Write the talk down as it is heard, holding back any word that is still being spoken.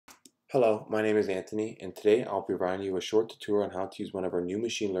Hello, my name is Anthony, and today I'll be providing you a short tutorial on how to use one of our new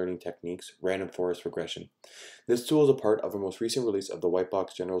machine learning techniques, random forest regression. This tool is a part of a most recent release of the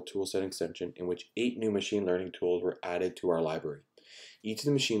Whitebox General Toolset extension in which 8 new machine learning tools were added to our library. Each of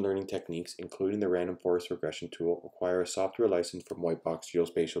the machine learning techniques, including the random forest regression tool, require a software license from Whitebox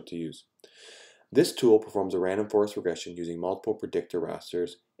Geospatial to use. This tool performs a random forest regression using multiple predictor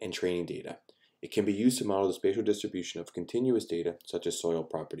rasters and training data. It can be used to model the spatial distribution of continuous data, such as soil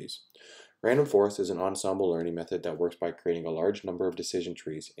properties. Random forest is an ensemble learning method that works by creating a large number of decision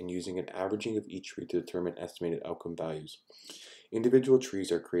trees and using an averaging of each tree to determine estimated outcome values. Individual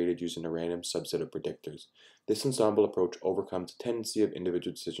trees are created using a random subset of predictors. This ensemble approach overcomes the tendency of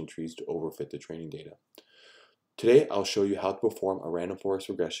individual decision trees to overfit the training data. Today, I'll show you how to perform a random forest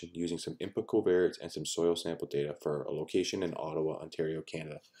regression using some input covariates and some soil sample data for a location in Ottawa, Ontario,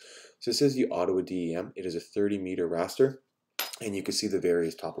 Canada. So this is the Ottawa DEM. It is a 30-meter raster, and you can see the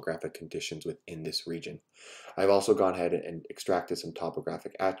various topographic conditions within this region. I've also gone ahead and extracted some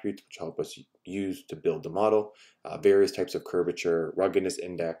topographic attributes which help us use to build the model, various types of curvature, ruggedness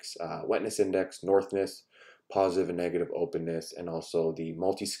index, wetness index, northness, positive and negative openness, and also the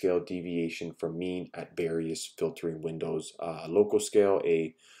multi-scale deviation from mean at various filtering windows, a local scale,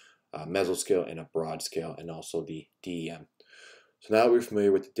 a mesoscale, and a broad scale, and also the DEM. So now that we're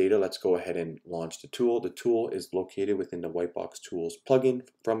familiar with the data, let's go ahead and launch the tool. The tool is located within the WhiteboxTools plugin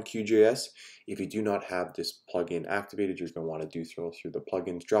from QGIS. If you do not have this plugin activated, you're going to want to through the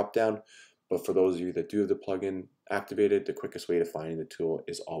plugins dropdown. But for those of you that do have the plugin activated, the quickest way to finding the tool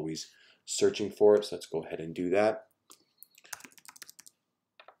is always searching for it. So let's go ahead and do that.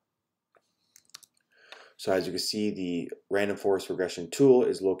 So as you can see, the random forest regression tool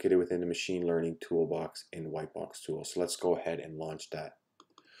is located within the machine learning toolbox in WhiteboxTools. So let's go ahead and launch that.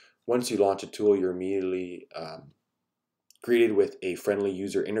 Once you launch a tool, you're immediately greeted with a friendly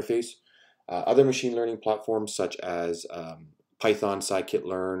user interface. Other machine learning platforms such as Python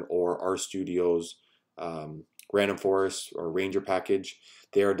scikit-learn or RStudio's random forest or ranger package,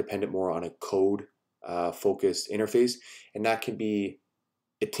 they are dependent more on a code focused interface, and that can be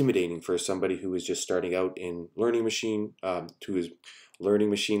intimidating for somebody who is just starting out in learning machine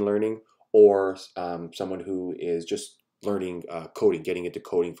learning, or someone who is just learning coding, getting into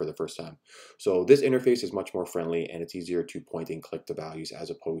coding for the first time. So this interface is much more friendly, and it's easier to point and click the values as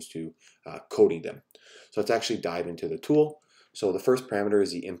opposed to coding them. So let's actually dive into the tool. So the first parameter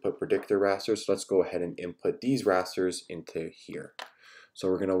is the input predictor raster. So let's go ahead and input these rasters into here. So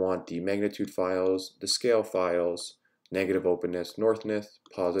we're going to want the magnitude files, the scale files, negative openness, northness,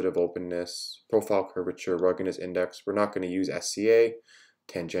 positive openness, profile curvature, ruggedness index. We're not going to use SCA,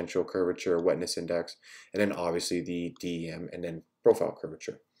 tangential curvature, wetness index, and then obviously the DEM and then profile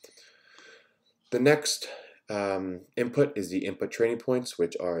curvature. The next input is the input training points,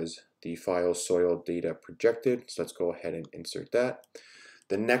 which are the file soil data projected. So let's go ahead and insert that.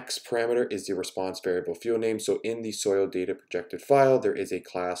 The next parameter is the response variable field name. So in the soil data projected file, there is a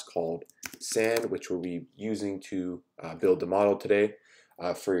class called sand, which we'll be using to build the model today.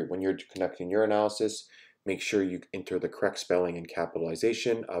 For when you're conducting your analysis, make sure you enter the correct spelling and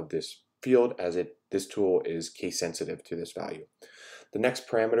capitalization of this field, as this tool is case sensitive to this value. The next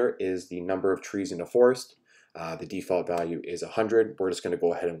parameter is the number of trees in a forest. The default value is 100. We're just going to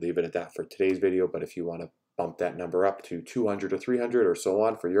go ahead and leave it at that for today's video, but if you want to bump that number up to 200 or 300 or so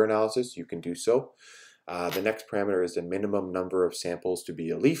on for your analysis, you can do so. The next parameter is the minimum number of samples to be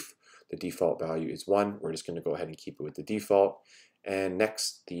a leaf. The default value is 1. We're just going to go ahead and keep it with the default. And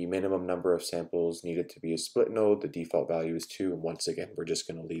next, the minimum number of samples needed to be a split node. The default value is 2. And once again, we're just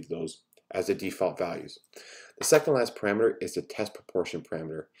going to leave those as the default values. The second last parameter is the test proportion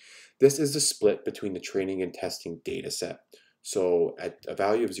parameter. This is the split between the training and testing data set. So at a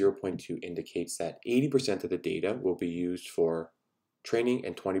value of 0.2 indicates that 80% of the data will be used for training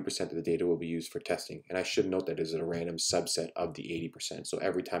and 20% of the data will be used for testing. And I should note that it is a random subset of the 80%. So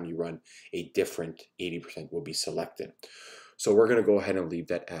every time you run, a different 80% will be selected. So we're going to go ahead and leave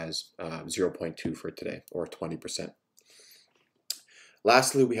that as 0.2 for today, or 20%.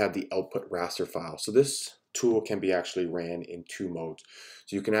 Lastly, we have the output raster file. So this tool can be actually ran in 2 modes.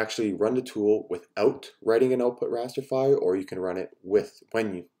 So you can actually run the tool without writing an output raster file, or you can run it with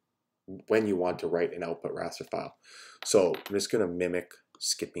when you want to write an output raster file. So I'm just going to mimic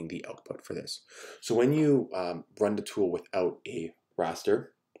skipping the output for this. So when you run the tool without a raster,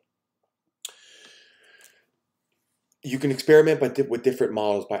 You can experiment with different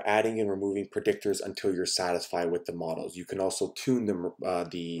models by adding and removing predictors until you're satisfied with the models. You can also tune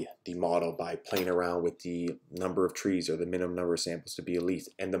the model by playing around with the number of trees or the minimum number of samples to be elite.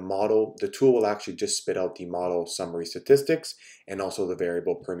 And the tool will actually just spit out the model summary statistics and also the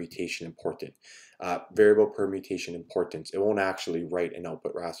variable permutation importance. It won't actually write an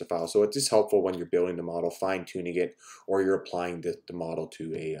output raster file. So it's just helpful when you're building the model, fine-tuning it, or you're applying the model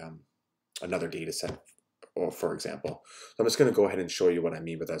to another data set, or for example. So I'm just going to go ahead and show you what I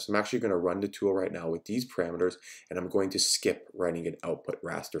mean by that. So I'm actually going to run the tool right now with these parameters, and I'm going to skip writing an output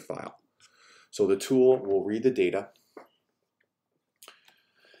raster file. So the tool will read the data,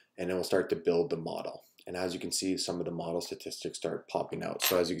 and it will start to build the model. And as you can see, some of the model statistics start popping out.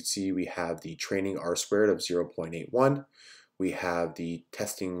 So as you can see, we have the training R-squared of 0.81. We have the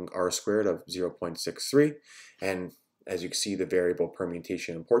testing R-squared of 0.63. And as you can see, the variable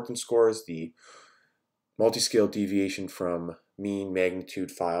permutation importance scores, the multi-scale deviation from mean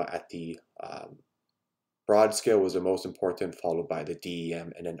magnitude file at the broad scale was the most important, followed by the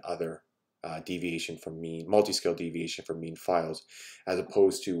DEM and then other deviation from mean, multi-scale deviation from mean files, as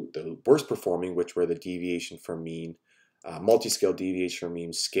opposed to the worst performing, which were the deviation from mean, multi-scale deviation from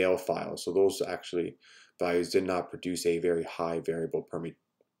mean scale files. So those actually values did not produce a very high variable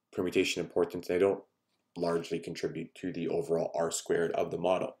permutation importance. They don't largely contribute to the overall R-squared of the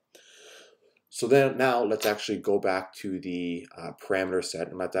model. So then now let's actually go back to the parameter set,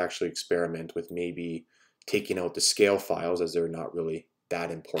 and let's actually experiment with maybe taking out the scale files, as they're not really that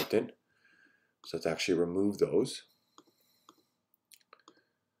important. So let's actually remove those.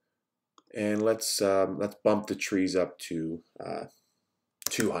 And let's bump the trees up to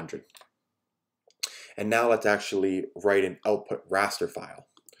 200. And now let's actually write an output raster file.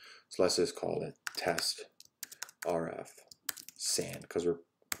 So let's just call it test RF sand, because we're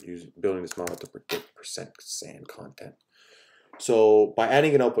building this model to predict percent sand content. So by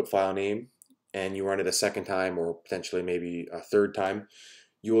adding an output file name, and you run it a second time or potentially maybe a third time,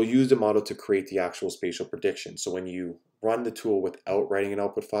 you will use the model to create the actual spatial prediction. So when you run the tool without writing an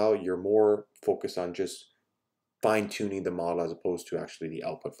output file, you're more focused on just fine-tuning the model as opposed to actually the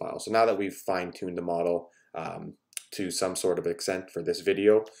output file. So now that we've fine-tuned the model to some sort of extent for this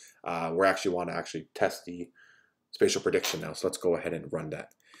video, we actually want to actually test the spatial prediction now. So let's go ahead and run that.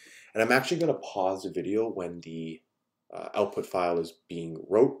 And I'm actually going to pause the video when the output file is being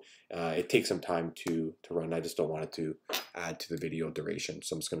wrote. It takes some time to run. I just don't want it to add to the video duration.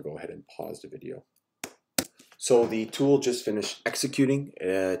 So I'm just going to go ahead and pause the video. So the tool just finished executing.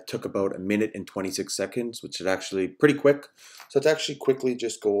 It took about 1 minute and 26 seconds, which is actually pretty quick. So let's actually quickly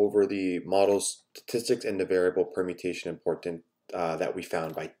just go over the model statistics and the variable permutation importance that we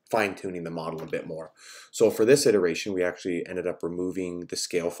found by fine-tuning the model a bit more. So for this iteration, we actually ended up removing the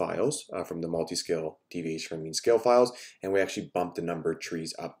scale files from the multi-scale deviation from mean scale files, and we actually bumped the number of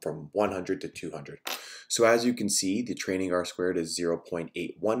trees up from 100 to 200. So as you can see, the training R-squared is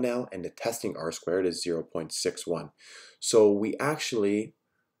 0.81 now, and the testing R-squared is 0.61. So we actually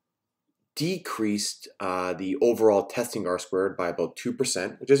decreased the overall testing R-squared by about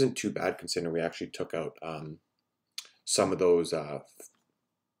 2%, which isn't too bad considering we actually took out some of those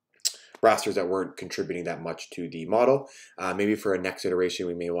rasters that weren't contributing that much to the model. Maybe for a next iteration,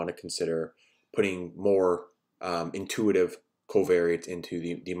 we may want to consider putting more intuitive covariates into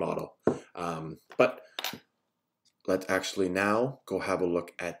the model. But let's actually now go have a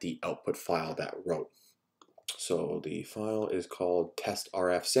look at the output file that wrote. So the file is called test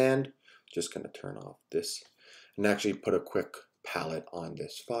RF sand. Just going to turn off this and actually put a quick palette on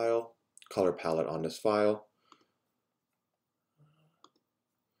this file, color palette on this file.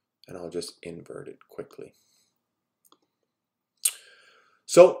 And I'll just invert it quickly.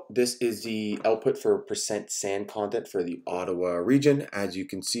 So this is the output for percent sand content for the Ottawa region. As you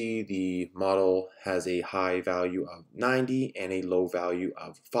can see, the model has a high value of 90 and a low value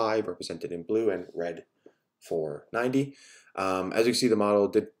of 5, represented in blue, and red for 90. As you can see, the model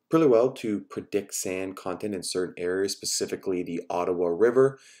did pretty well to predict sand content in certain areas, specifically the Ottawa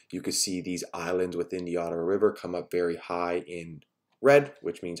River. You can see these islands within the Ottawa River come up very high in red,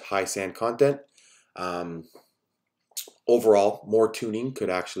 which means high sand content. Overall, more tuning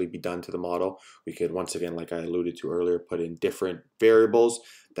could actually be done to the model. We could, once again, like I alluded to earlier, put in different variables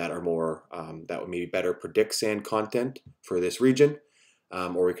that are more, that would maybe better predict sand content for this region.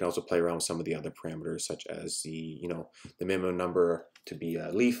 Or we can also play around with some of the other parameters, such as the minimum number to be a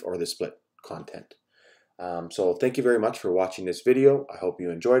leaf or the split content. So thank you very much for watching this video. I hope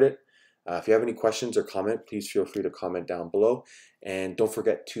you enjoyed it. If you have any questions or comment, please feel free to comment down below. And don't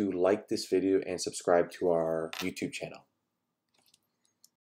forget to like this video and subscribe to our YouTube channel.